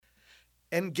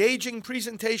engaging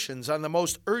presentations on the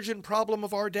most urgent problem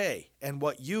of our day and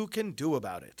what you can do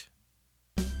about it.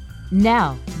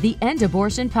 Now, the End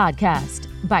Abortion Podcast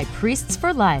by Priests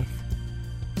for Life.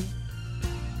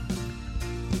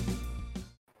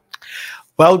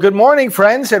 Well, good morning,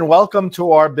 friends, and welcome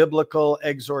to our biblical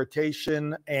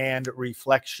exhortation and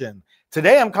reflection.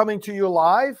 Today, I'm coming to you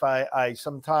live. I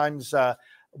sometimes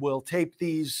will tape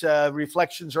these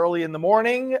reflections early in the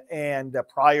morning and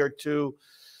prior to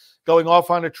going off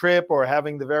on a trip or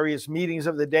having the various meetings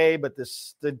of the day. But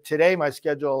today, my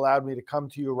schedule allowed me to come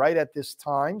to you right at this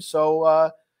time.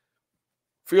 So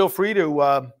feel free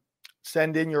to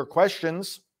send in your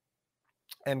questions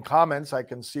and comments. I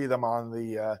can see them on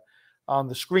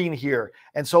the screen here.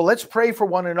 And so let's pray for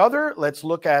one another. Let's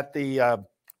look at the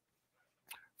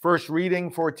first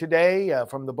reading for today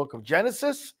from the book of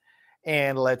Genesis,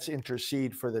 and let's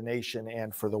intercede for the nation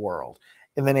and for the world.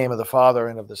 In the name of the Father,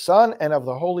 and of the Son, and of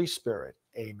the Holy Spirit.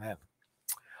 Amen.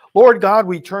 Lord God,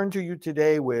 we turn to you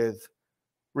today with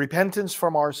repentance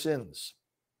from our sins.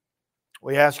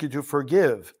 We ask you to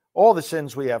forgive all the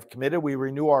sins we have committed. We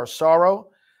renew our sorrow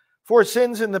for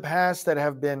sins in the past that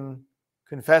have been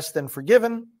confessed and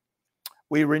forgiven.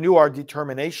 We renew our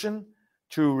determination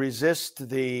to resist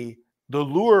the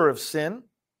lure of sin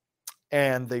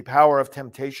and the power of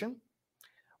temptation.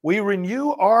 We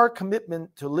renew our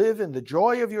commitment to live in the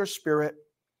joy of your Spirit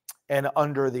and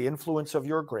under the influence of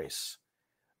your grace.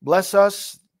 Bless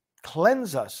us,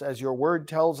 cleanse us, as your word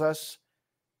tells us,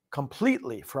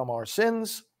 completely from our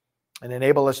sins, and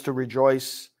enable us to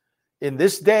rejoice in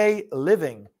this day,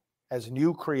 living as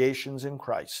new creations in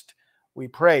Christ. We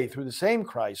pray through the same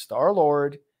Christ, our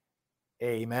Lord.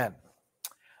 Amen.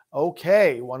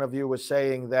 Okay, one of you was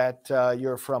saying that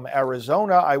you're from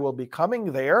Arizona. I will be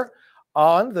coming there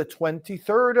on the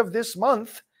 23rd of this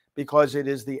month because it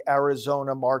is the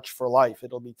Arizona March for Life.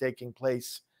 It'll be taking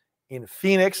place in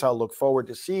Phoenix. I'll look forward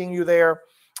to seeing you there.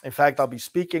 In fact, I'll be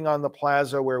speaking on the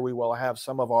plaza where we will have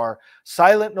some of our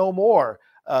Silent No More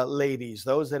ladies,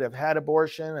 those that have had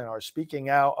abortion and are speaking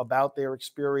out about their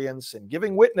experience and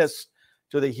giving witness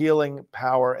to the healing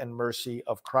power and mercy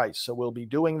of Christ. So we'll be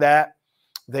doing that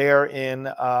there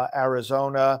in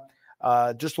Arizona.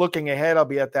 Just looking ahead, I'll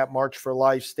be at that March for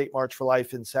Life, State March for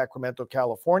Life in Sacramento,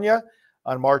 California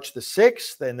on March the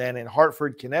 6th, and then in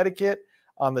Hartford, Connecticut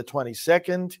on the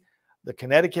 22nd, the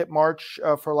Connecticut March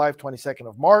for Life, 22nd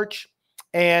of March.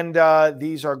 And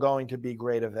these are going to be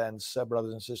great events,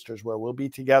 brothers and sisters, where we'll be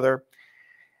together.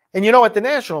 And you know, at the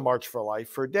National March for Life,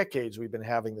 for decades, we've been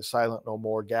having the Silent No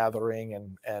More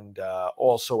gathering and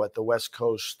also at the West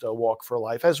Coast Walk for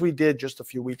Life, as we did just a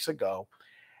few weeks ago.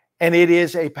 And it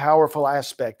is a powerful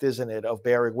aspect, isn't it, of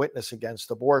bearing witness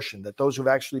against abortion, that those who've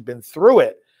actually been through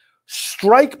it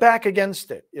strike back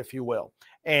against it, if you will,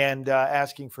 and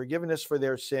asking forgiveness for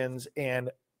their sins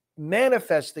and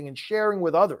manifesting and sharing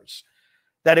with others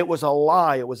that it was a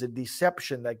lie, it was a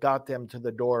deception that got them to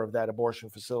the door of that abortion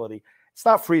facility. It's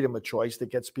not freedom of choice that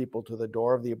gets people to the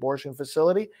door of the abortion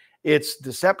facility. It's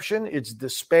deception, it's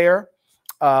despair,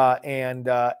 and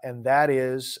that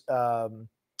is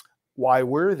why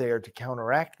we're there to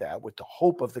counteract that with the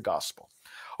hope of the gospel.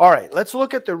 All right, let's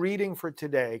look at the reading for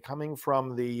today, coming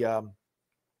from the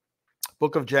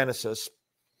book of Genesis.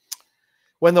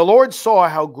 When the Lord saw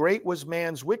how great was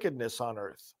man's wickedness on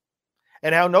earth,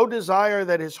 and how no desire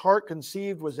that his heart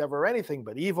conceived was ever anything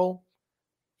but evil,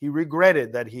 he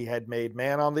regretted that he had made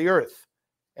man on the earth,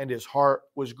 and his heart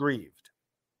was grieved.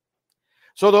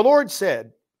 So the Lord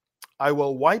said, I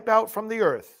will wipe out from the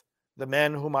earth the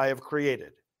men whom I have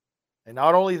created, and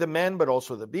not only the men, but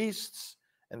also the beasts,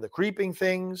 and the creeping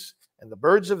things, and the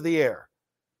birds of the air,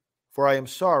 for I am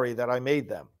sorry that I made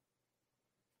them.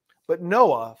 But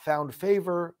Noah found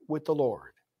favor with the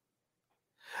Lord.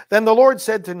 Then the Lord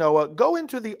said to Noah, go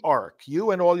into the ark,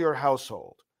 you and all your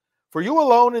household, for you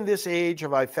alone in this age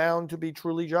have I found to be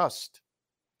truly just.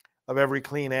 Of every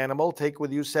clean animal take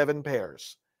with you 7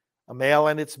 pairs, a male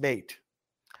and its mate.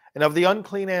 And of the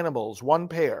unclean animals 1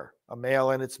 pair, a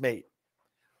male and its mate.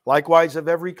 Likewise of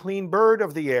every clean bird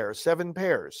of the air 7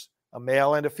 pairs, a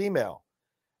male and a female.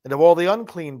 And of all the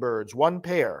unclean birds 1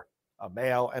 pair, a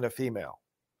male and a female.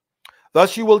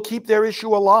 Thus you will keep their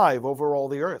issue alive over all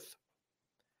the earth.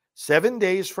 7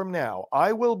 days from now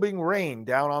I will bring rain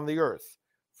down on the earth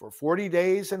for 40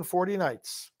 days and 40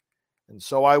 nights. And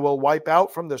so I will wipe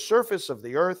out from the surface of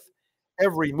the earth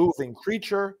every moving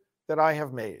creature that I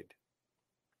have made.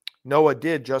 Noah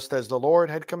did just as the Lord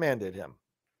had commanded him.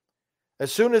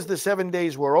 As soon as the 7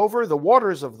 days were over, the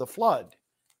waters of the flood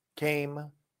came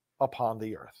upon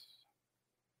the earth.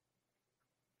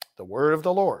 The word of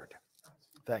the Lord.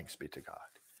 Thanks be to God.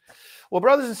 Well,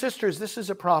 brothers and sisters, this is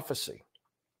a prophecy.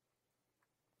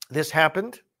 This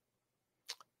happened,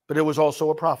 but it was also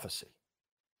a prophecy.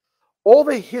 All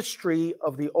the history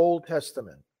of the Old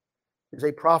Testament is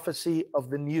a prophecy of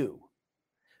the new.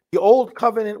 The old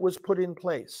covenant was put in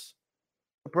place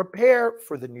to prepare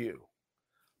for the new.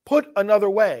 Put another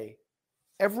way,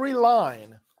 every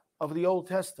line of the Old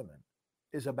Testament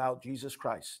is about Jesus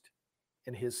Christ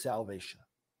and his salvation.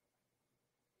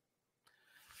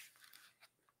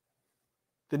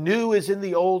 The new is in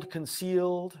the old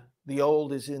concealed, the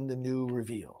old is in the new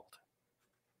revealed.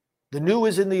 The new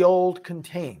is in the old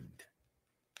contained,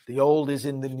 the old is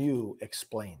in the new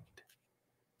explained.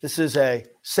 This is a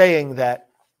saying that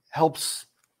helps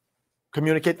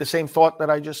communicate the same thought that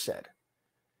I just said.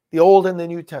 The Old and the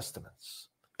New Testaments.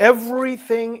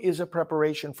 Everything is a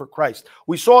preparation for Christ.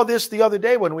 We saw this the other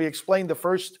day when we explained the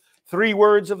first 3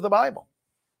 words of the Bible.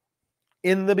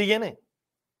 In the beginning.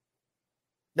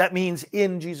 That means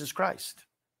in Jesus Christ.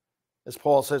 As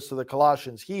Paul says to the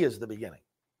Colossians, he is the beginning.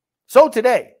 So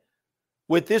today,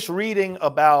 with this reading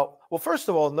about, well, first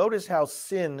of all, notice how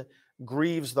sin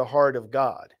grieves the heart of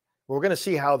God. We're going to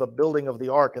see how the building of the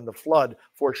ark and the flood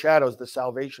foreshadows the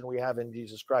salvation we have in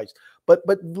Jesus Christ. But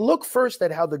look first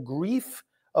at how the grief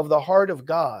of the heart of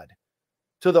God,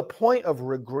 to the point of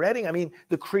regretting. I mean,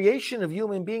 the creation of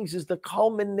human beings is the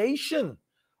culmination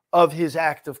of his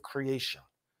act of creation,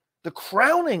 the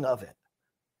crowning of it,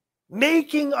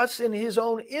 making us in his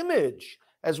own image,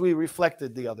 as we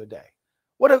reflected the other day.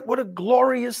 What a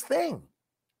glorious thing.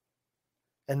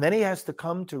 And then he has to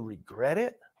come to regret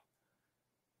it.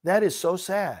 That is so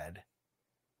sad.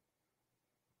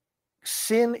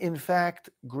 Sin, in fact,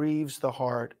 grieves the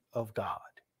heart of God.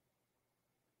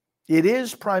 It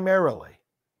is primarily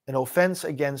an offense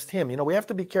against him. You know, we have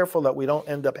to be careful that we don't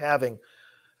end up having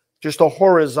just a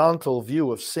horizontal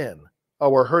view of sin. Oh,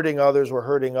 we're hurting others, we're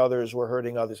hurting others, we're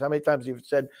hurting others. How many times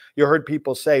you heard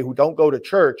people say who don't go to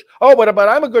church, oh, but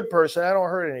I'm a good person, I don't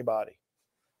hurt anybody.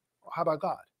 How about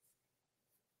God?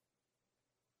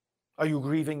 Are you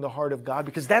grieving the heart of God?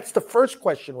 Because that's the first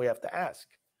question we have to ask.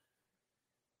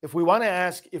 If we want to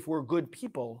ask if we're good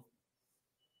people,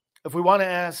 if we want to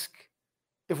ask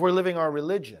if we're living our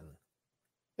religion,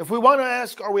 if we want to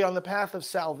ask, are we on the path of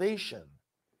salvation?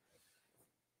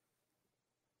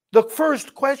 The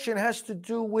first question has to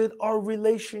do with our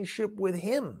relationship with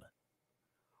him.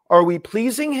 Are we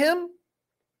pleasing him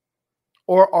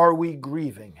or are we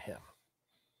grieving him?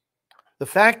 The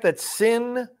fact that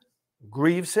sin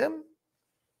grieves him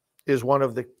is one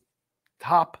of the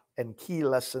top and key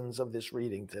lessons of this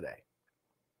reading today.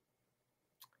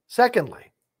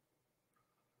 Secondly,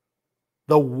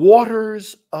 the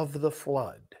waters of the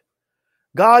flood.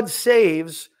 God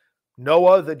saves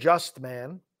Noah, the just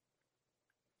man,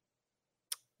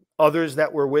 others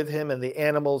that were with him, and the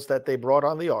animals that they brought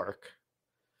on the ark.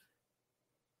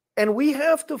 And we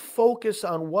have to focus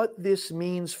on what this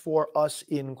means for us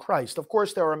in Christ. Of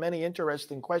course, there are many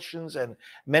interesting questions, and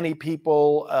many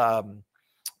people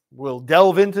will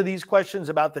delve into these questions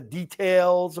about the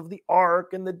details of the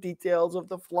ark and the details of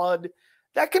the flood.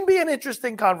 That can be an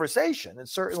interesting conversation. And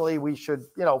certainly we should,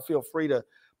 feel free to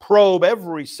probe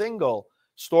every single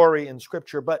story in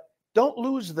Scripture, but don't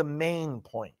lose the main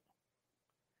point.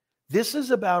 This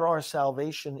is about our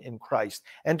salvation in Christ.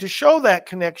 And to show that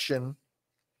connection,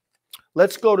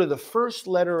 let's go to the first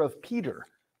letter of Peter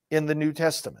in the New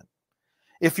Testament.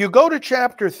 If you go to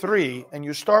chapter 3 and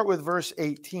you start with verse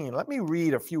 18, let me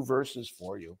read a few verses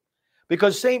for you,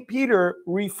 because St. Peter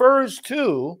refers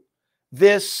to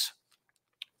this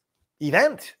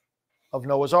event of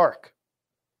Noah's Ark.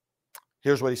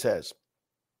 Here's what he says.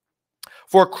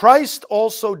 For Christ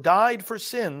also died for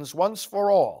sins once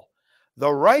for all,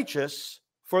 the righteous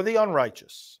for the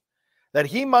unrighteous, that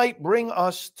he might bring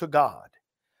us to God,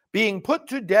 being put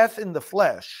to death in the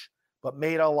flesh, but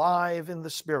made alive in the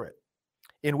Spirit,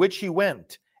 in which he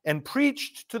went and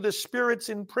preached to the spirits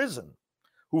in prison,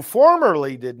 who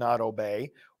formerly did not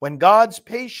obey, when God's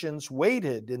patience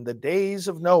waited in the days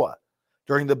of Noah,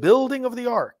 during the building of the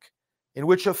ark, in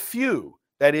which a few,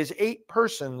 that is 8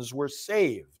 persons, were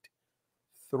saved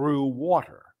through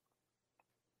water.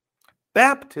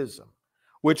 Baptism,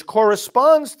 which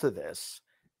corresponds to this,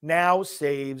 now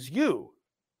saves you,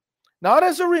 not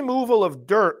as a removal of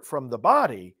dirt from the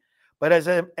body, but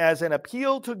as an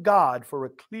appeal to God for a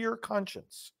clear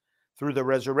conscience through the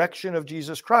resurrection of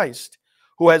Jesus Christ,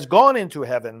 who has gone into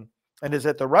heaven and is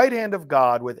at the right hand of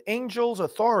God, with angels,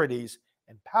 authorities,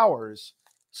 and powers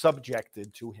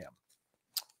subjected to him.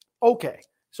 Okay,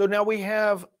 so now we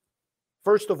have,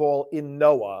 first of all, in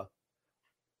Noah,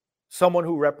 someone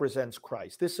who represents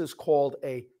Christ. This is called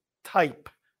a type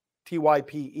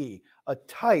T-Y-P-E. A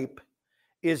type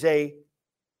is a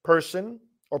person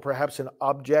or perhaps an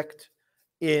object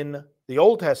in the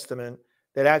Old Testament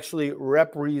that actually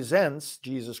represents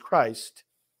Jesus Christ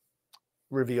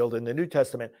revealed in the New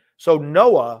Testament. So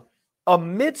Noah,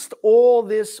 amidst all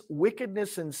this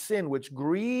wickedness and sin which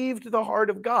grieved the heart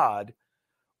of God,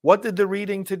 what did the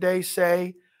reading today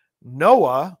say?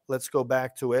 Noah, let's go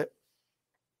back to it,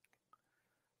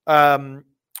 found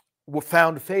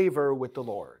favor with the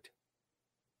Lord.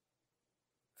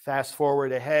 Fast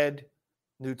forward ahead,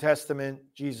 New Testament,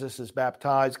 Jesus is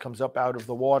baptized, comes up out of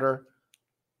the water.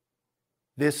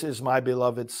 This is my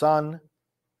beloved Son.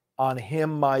 On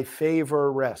him my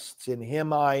favor rests. In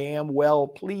him I am well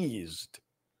pleased.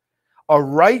 A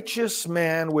righteous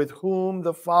man with whom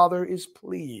the Father is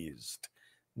pleased.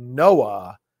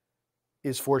 Noah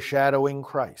is foreshadowing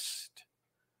Christ.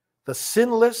 The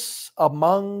sinless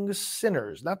among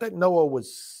sinners. Not that Noah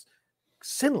was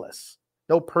sinless.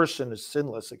 No person is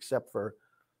sinless except for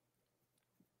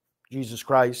Jesus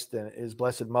Christ, and his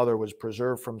blessed mother was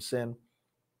preserved from sin.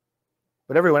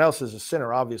 But everyone else is a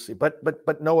sinner, obviously.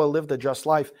 But Noah lived a just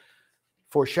life,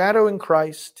 foreshadowing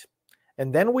Christ.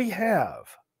 And then we have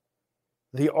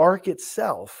the ark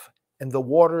itself and the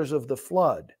waters of the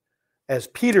flood, as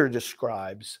Peter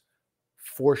describes,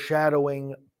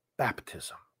 foreshadowing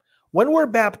baptism. When we're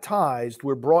baptized,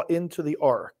 we're brought into the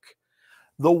ark.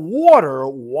 The water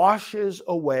washes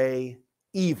away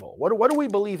evil. What do we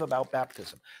believe about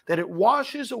baptism? That it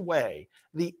washes away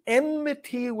the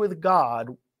enmity with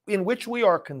God in which we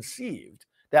are conceived,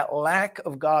 that lack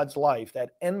of God's life, that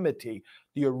enmity,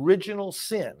 the original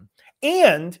sin.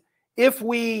 And if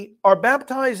we are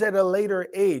baptized at a later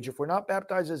age, if we're not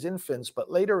baptized as infants,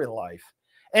 but later in life,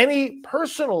 any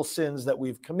personal sins that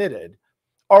we've committed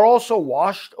are also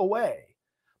washed away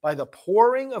by the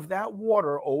pouring of that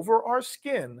water over our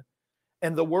skin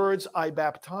and the words, I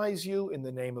baptize you in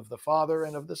the name of the Father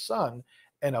and of the Son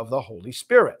and of the Holy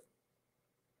Spirit.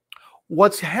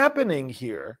 What's happening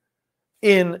here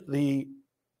in the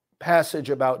passage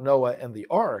about Noah and the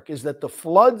ark is that the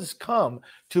floods come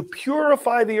to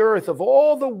purify the earth of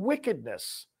all the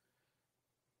wickedness,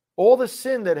 all the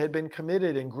sin that had been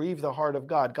committed and grieved the heart of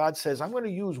God. God says, I'm going to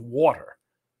use water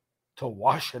to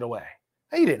wash it away.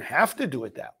 Now, he didn't have to do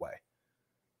it that way.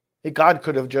 God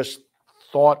could have just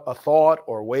thought a thought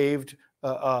or waved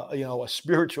a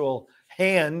spiritual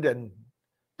hand and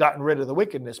gotten rid of the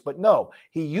wickedness. But no,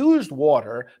 he used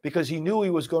water because he knew he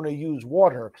was going to use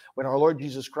water when our Lord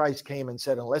Jesus Christ came and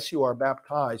said, unless you are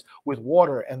baptized with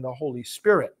water and the Holy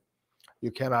Spirit,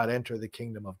 you cannot enter the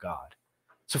kingdom of God.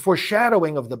 It's a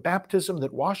foreshadowing of the baptism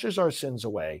that washes our sins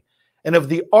away and of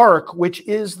the ark, which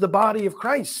is the body of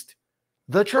Christ,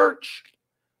 the church.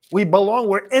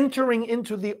 We're entering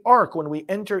into the ark when we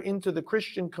enter into the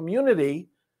Christian community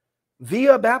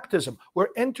via baptism. We're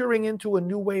entering into a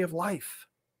new way of life.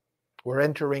 We're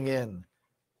entering in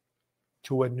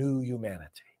to a new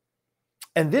humanity.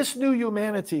 And this new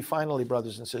humanity, finally,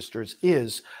 brothers and sisters,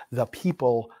 is the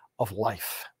people of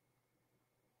life.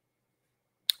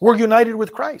 We're united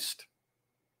with Christ.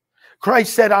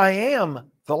 Christ said, I am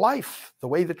the life, the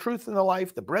way, the truth, and the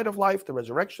life, the bread of life, the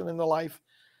resurrection and the life.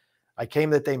 I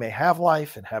came that they may have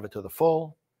life and have it to the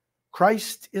full.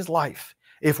 Christ is life.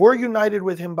 If we're united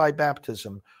with him by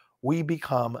baptism, we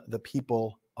become the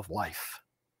people of life.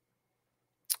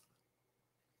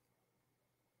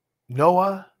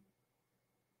 Noah,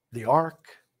 the ark,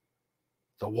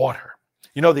 the water.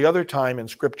 You know, the other time in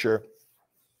Scripture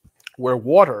where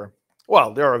water,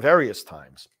 well, there are various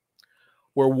times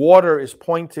where water is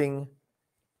pointing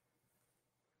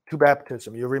to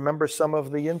baptism. You remember some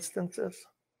of the instances?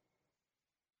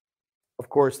 Of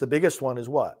course, the biggest one is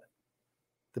what?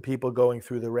 The people going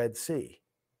through the Red Sea.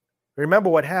 Remember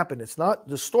what happened.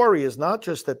 The story is not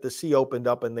just that the sea opened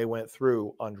up and they went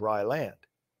through on dry land.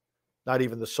 Not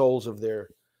even the soles of their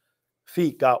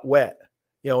feet got wet.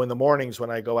 You know, in the mornings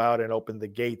when I go out and open the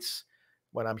gates,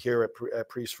 when I'm here at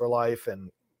Priests for Life,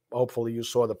 and hopefully you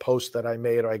saw the post that I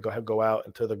made, or I go out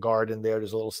into the garden there.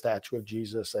 There's a little statue of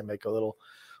Jesus. I make a little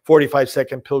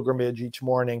 45-second pilgrimage each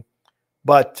morning.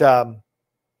 But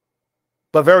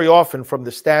very often from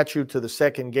the statue to the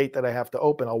second gate that I have to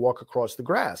open, I'll walk across the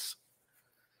grass.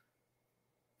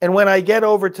 And when I get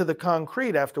over to the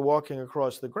concrete after walking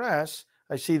across the grass,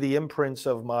 I see the imprints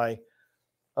of my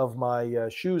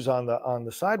shoes on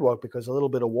the sidewalk because a little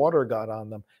bit of water got on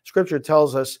them. Scripture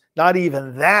tells us not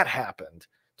even that happened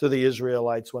to the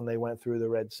Israelites when they went through the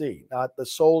Red Sea. Not the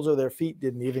soles of their feet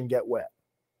didn't even get wet.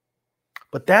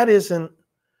 But that isn't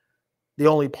the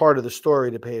only part of the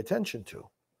story to pay attention to.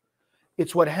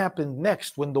 It's what happened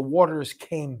next when the waters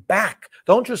came back.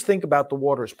 Don't just think about the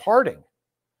waters parting.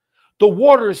 The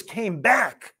waters came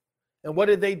back. And what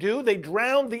did they do? They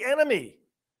drowned the enemy.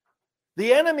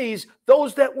 The enemies,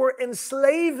 those that were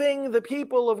enslaving the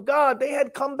people of God, they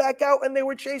had come back out and they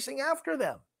were chasing after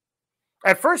them.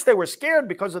 At first they were scared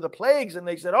because of the plagues, and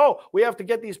they said, oh, we have to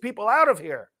get these people out of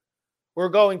here. We're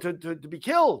going to be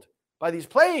killed by these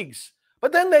plagues.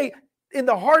 But then they, in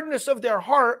the hardness of their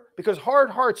heart, because hard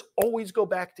hearts always go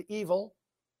back to evil,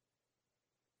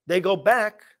 they go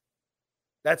back.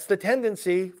 That's the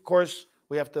tendency. Of course,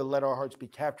 we have to let our hearts be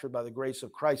captured by the grace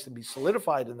of Christ and be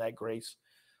solidified in that grace.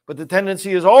 But the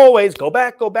tendency is always go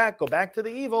back to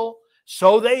the evil.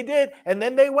 So they did. And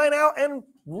then they went out and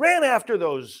ran after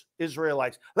those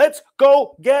Israelites. Let's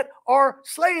go get our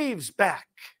slaves back.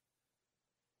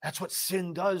 That's what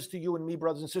sin does to you and me,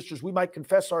 brothers and sisters. We might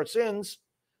confess our sins.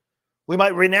 We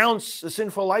might renounce a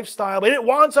sinful lifestyle, but it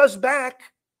wants us back.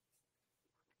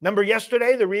 Remember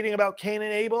yesterday, the reading about Cain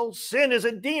and Abel? Sin is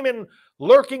a demon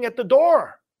lurking at the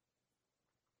door.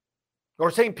 Or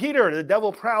St. Peter, the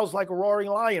devil prowls like a roaring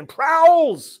lion.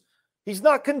 Prowls! He's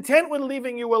not content with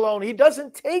leaving you alone. He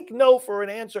doesn't take no for an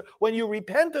answer. When you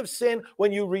repent of sin,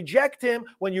 when you reject him,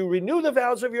 when you renew the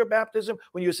vows of your baptism,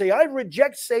 when you say, I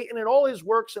reject Satan and all his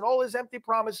works and all his empty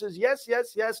promises, yes,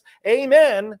 yes, yes,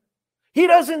 amen, he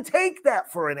doesn't take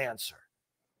that for an answer.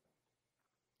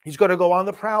 He's going to go on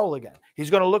the prowl again. He's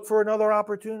going to look for another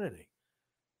opportunity.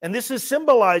 And this is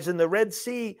symbolized in the Red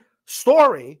Sea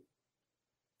story,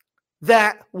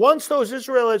 that once those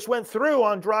Israelites went through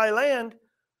on dry land,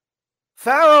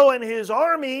 Pharaoh and his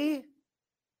army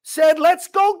said, let's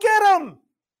go get them.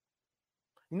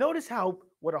 Notice how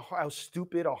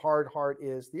stupid a hard heart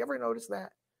is. Do you ever notice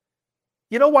that?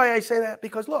 You know why I say that?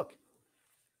 Because look,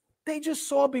 they just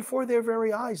saw before their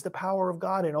very eyes the power of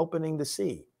God in opening the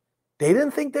sea. They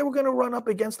didn't think they were going to run up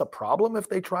against a problem if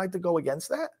they tried to go against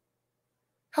that.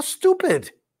 How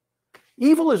stupid.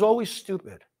 Evil is always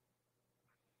stupid.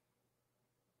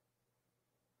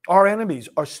 Our enemies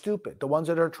are stupid. The ones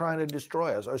that are trying to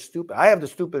destroy us are stupid. I have the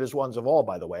stupidest ones of all,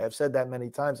 by the way. I've said that many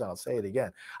times, and I'll say it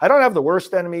again. I don't have the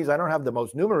worst enemies. I don't have the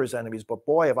most numerous enemies, but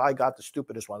boy, have I got the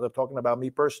stupidest ones. I'm talking about me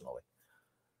personally.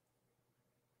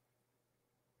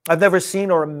 I've never seen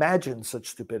or imagined such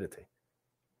stupidity.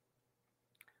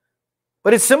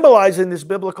 But it's symbolized in this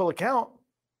biblical account.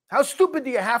 How stupid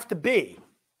do you have to be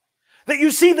that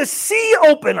you see the sea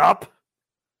open up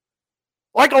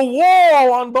like a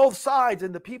wall on both sides,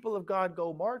 and the people of God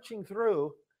go marching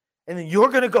through, and then you're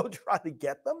going to go try to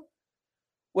get them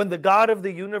when the God of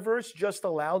the universe just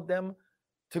allowed them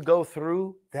to go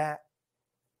through that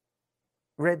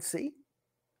Red Sea?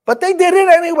 But they did it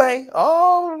anyway.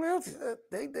 Oh,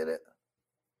 they did it.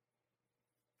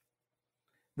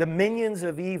 The minions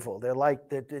of evil, they're like,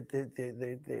 they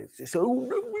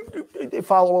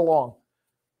follow along.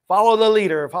 Follow the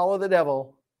leader, follow the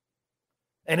devil.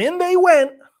 And in they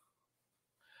went.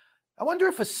 I wonder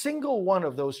if a single one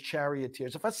of those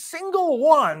charioteers, if a single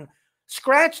one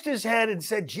scratched his head and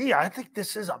said, gee, I think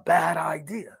this is a bad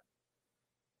idea.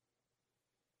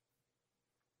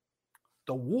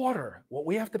 The water, what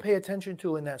we have to pay attention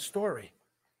to in that story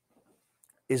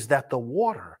is that the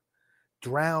water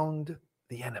drowned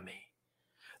the enemy.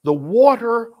 The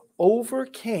water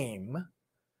overcame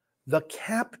the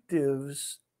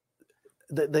captives,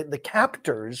 the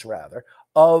captors, rather,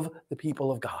 of the people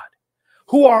of God.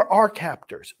 Who are our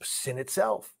captors? Sin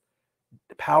itself.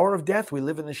 The power of death. We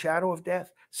live in the shadow of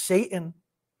death. Satan.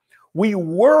 We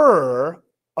were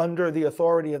under the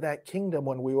authority of that kingdom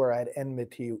when we were at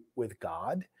enmity with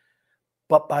God.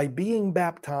 But by being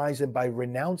baptized and by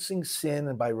renouncing sin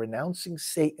and by renouncing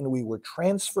Satan, we were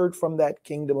transferred from that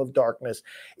kingdom of darkness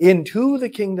into the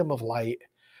kingdom of light.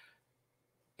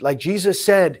 Like Jesus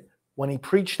said, when he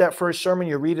preached that first sermon,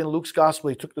 you read in Luke's gospel,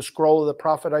 he took the scroll of the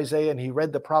prophet Isaiah and he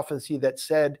read the prophecy that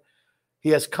said he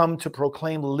has come to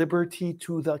proclaim liberty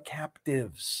to the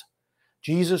captives.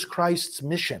 Jesus Christ's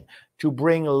mission to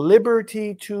bring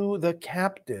liberty to the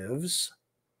captives.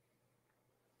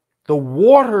 The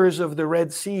waters of the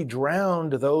Red Sea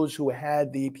drowned those who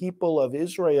had the people of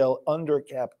Israel under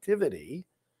captivity.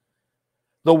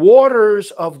 The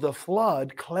waters of the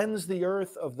flood cleansed the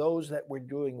earth of those that were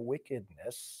doing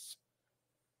wickedness.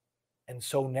 And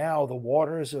so now the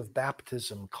waters of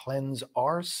baptism cleanse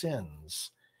our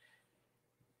sins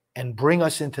and bring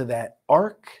us into that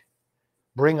ark,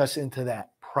 bring us into that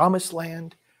promised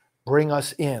land, bring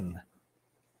us in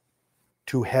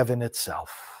to heaven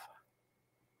itself.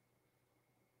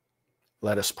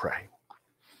 Let us pray.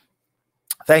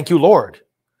 Thank you, Lord,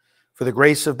 for the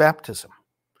grace of baptism.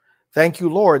 Thank you,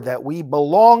 Lord, that we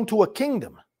belong to a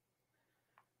kingdom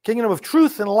kingdom of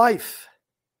truth and life,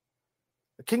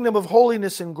 a kingdom of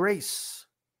holiness and grace,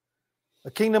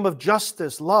 a kingdom of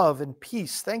justice, love, and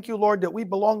peace. Thank you, Lord, that we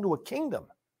belong to a kingdom.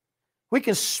 We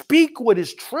can speak what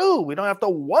is true. We don't have to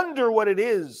wonder what it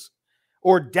is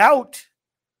or doubt.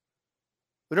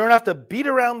 We don't have to beat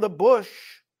around the bush.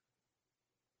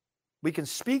 We can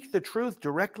speak the truth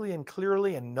directly and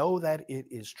clearly and know that it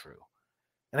is true.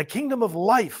 And a kingdom of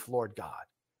life, Lord God,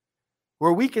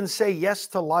 where we can say yes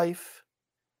to life,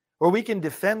 where we can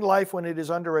defend life when it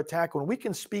is under attack, when we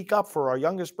can speak up for our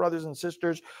youngest brothers and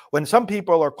sisters, when some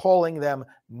people are calling them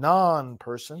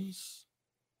non-persons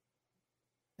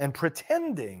and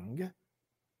pretending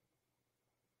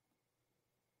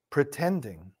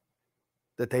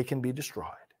that they can be destroyed,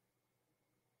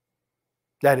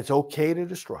 that it's okay to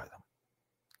destroy them.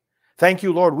 Thank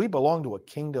you, Lord, we belong to a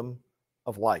kingdom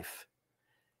of life.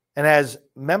 And as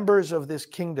members of this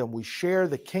kingdom, we share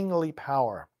the kingly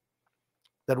power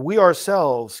that we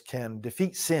ourselves can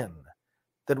defeat sin,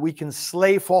 that we can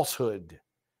slay falsehood,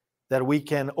 that we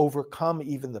can overcome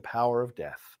even the power of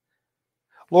death.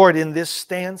 Lord, in this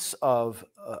stance of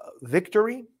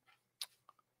victory,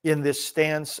 in this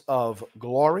stance of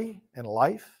glory and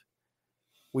life,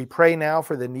 we pray now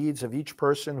for the needs of each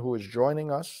person who is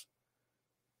joining us.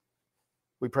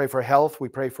 We pray for health. We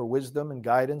pray for wisdom and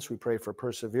guidance. We pray for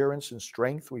perseverance and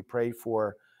strength. We pray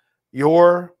for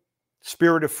your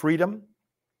spirit of freedom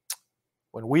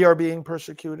when we are being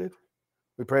persecuted.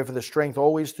 We pray for the strength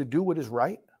always to do what is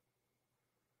right.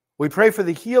 We pray for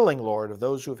the healing, Lord, of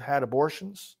those who have had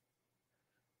abortions.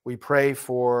 We pray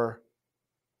for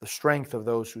the strength of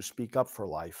those who speak up for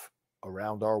life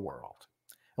around our world.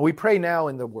 And we pray now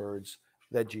in the words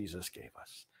that Jesus gave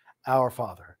us. Our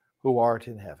Father, who art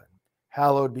in heaven,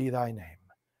 hallowed be thy name.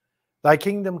 Thy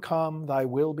kingdom come, thy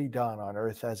will be done on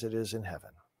earth as it is in heaven.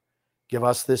 Give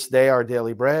us this day our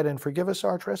daily bread, and forgive us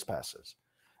our trespasses,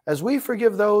 as we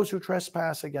forgive those who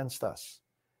trespass against us.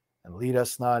 And lead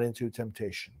us not into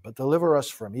temptation, but deliver us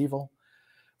from evil.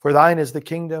 For thine is the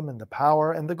kingdom and the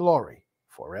power and the glory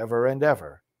forever and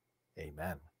ever.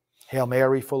 Amen. Hail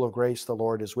Mary, full of grace, the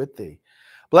Lord is with thee.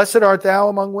 Blessed art thou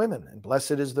among women, and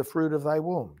blessed is the fruit of thy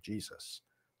womb, Jesus.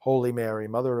 Holy Mary,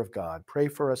 Mother of God, pray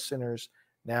for us sinners,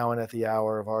 now and at the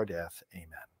hour of our death. Amen.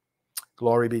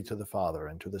 Glory be to the Father,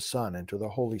 and to the Son, and to the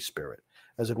Holy Spirit,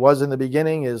 as it was in the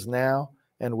beginning, is now,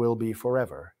 and will be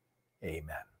forever.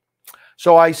 Amen.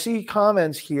 So I see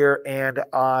comments here, and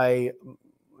I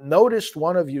noticed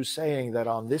one of you saying that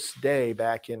on this day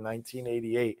back in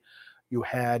 1988, you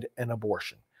had an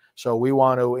abortion. So we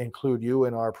want to include you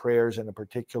in our prayers in a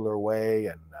particular way,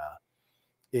 and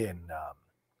in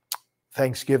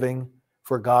thanksgiving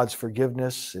for God's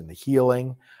forgiveness and the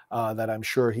healing that I'm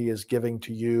sure he is giving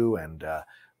to you. And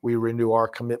we renew our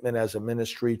commitment as a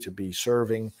ministry to be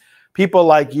serving people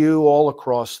like you all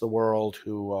across the world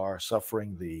who are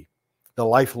suffering the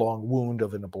lifelong wound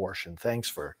of an abortion. Thanks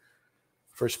for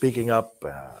speaking up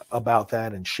about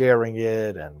that and sharing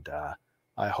it. And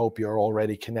I hope you're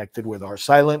already connected with our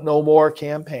Silent No More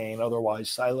campaign, otherwise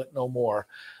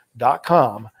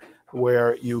silentnomore.com,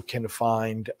 where you can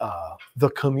find the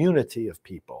community of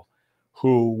people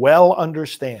who well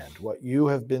understand what you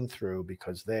have been through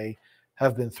because they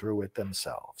have been through it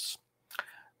themselves.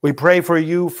 We pray for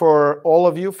you, for all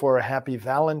of you, for a happy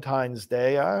Valentine's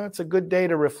Day. It's a good day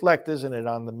to reflect, isn't it,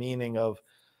 on the meaning of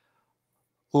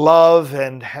love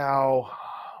and how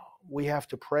we have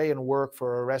to pray and work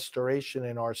for a restoration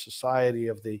in our society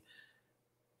of the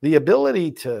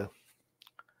ability to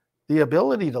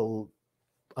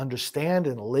understand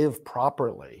and live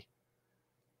properly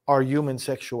our human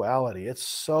sexuality. It's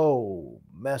so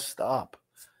messed up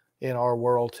in our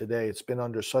world today. It's been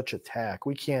under such attack.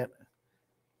 We can't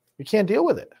deal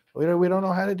with it. We don't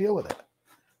know how to deal with it.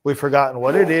 We've forgotten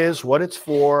what it is, what it's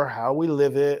for, how we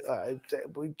live it.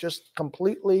 We just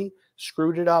completely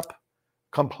screwed it up,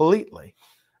 completely.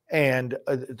 And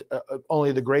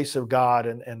only the grace of God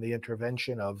and the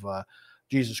intervention of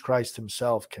Jesus Christ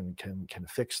himself can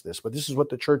fix this. But this is what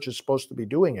the church is supposed to be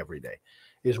doing every day,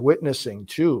 is witnessing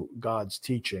to God's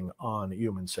teaching on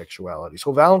human sexuality.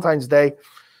 So Valentine's Day,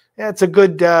 it's a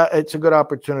good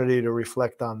opportunity to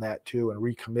reflect on that too and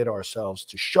recommit ourselves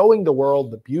to showing the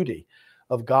world the beauty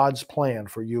of God's plan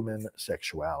for human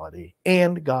sexuality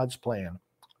and God's plan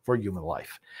for human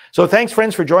life. So thanks,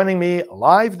 friends, for joining me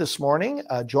live this morning.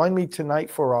 Join me tonight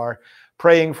for our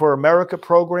Praying for America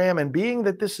program. And being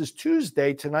that this is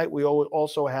Tuesday, tonight we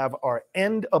also have our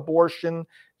End Abortion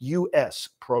US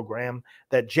program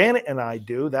that Janet and I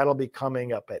do. That'll be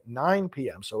coming up at 9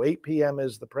 p.m. So 8 p.m.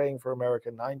 is the Praying for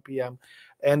America, 9 p.m.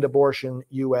 End Abortion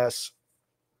US.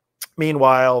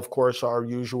 Meanwhile, of course, our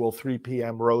usual 3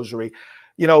 p.m. rosary.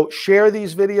 Share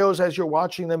these videos as you're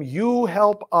watching them. You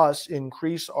help us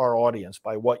increase our audience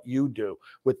by what you do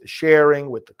with the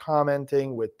sharing, with the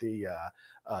commenting, with the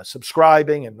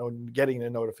subscribing and getting the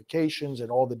notifications and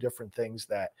all the different things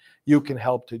that you can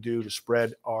help to do to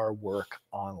spread our work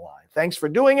online. Thanks for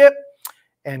doing it.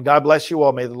 And God bless you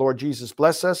all. May the Lord Jesus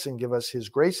bless us and give us his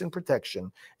grace and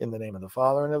protection in the name of the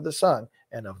Father and of the Son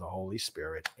and of the Holy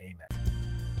Spirit. Amen.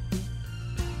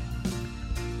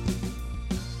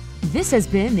 This has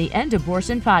been the End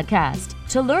Abortion Podcast.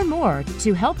 To learn more,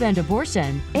 to help end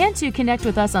abortion, and to connect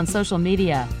with us on social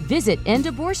media, visit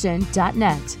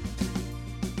endabortion.net.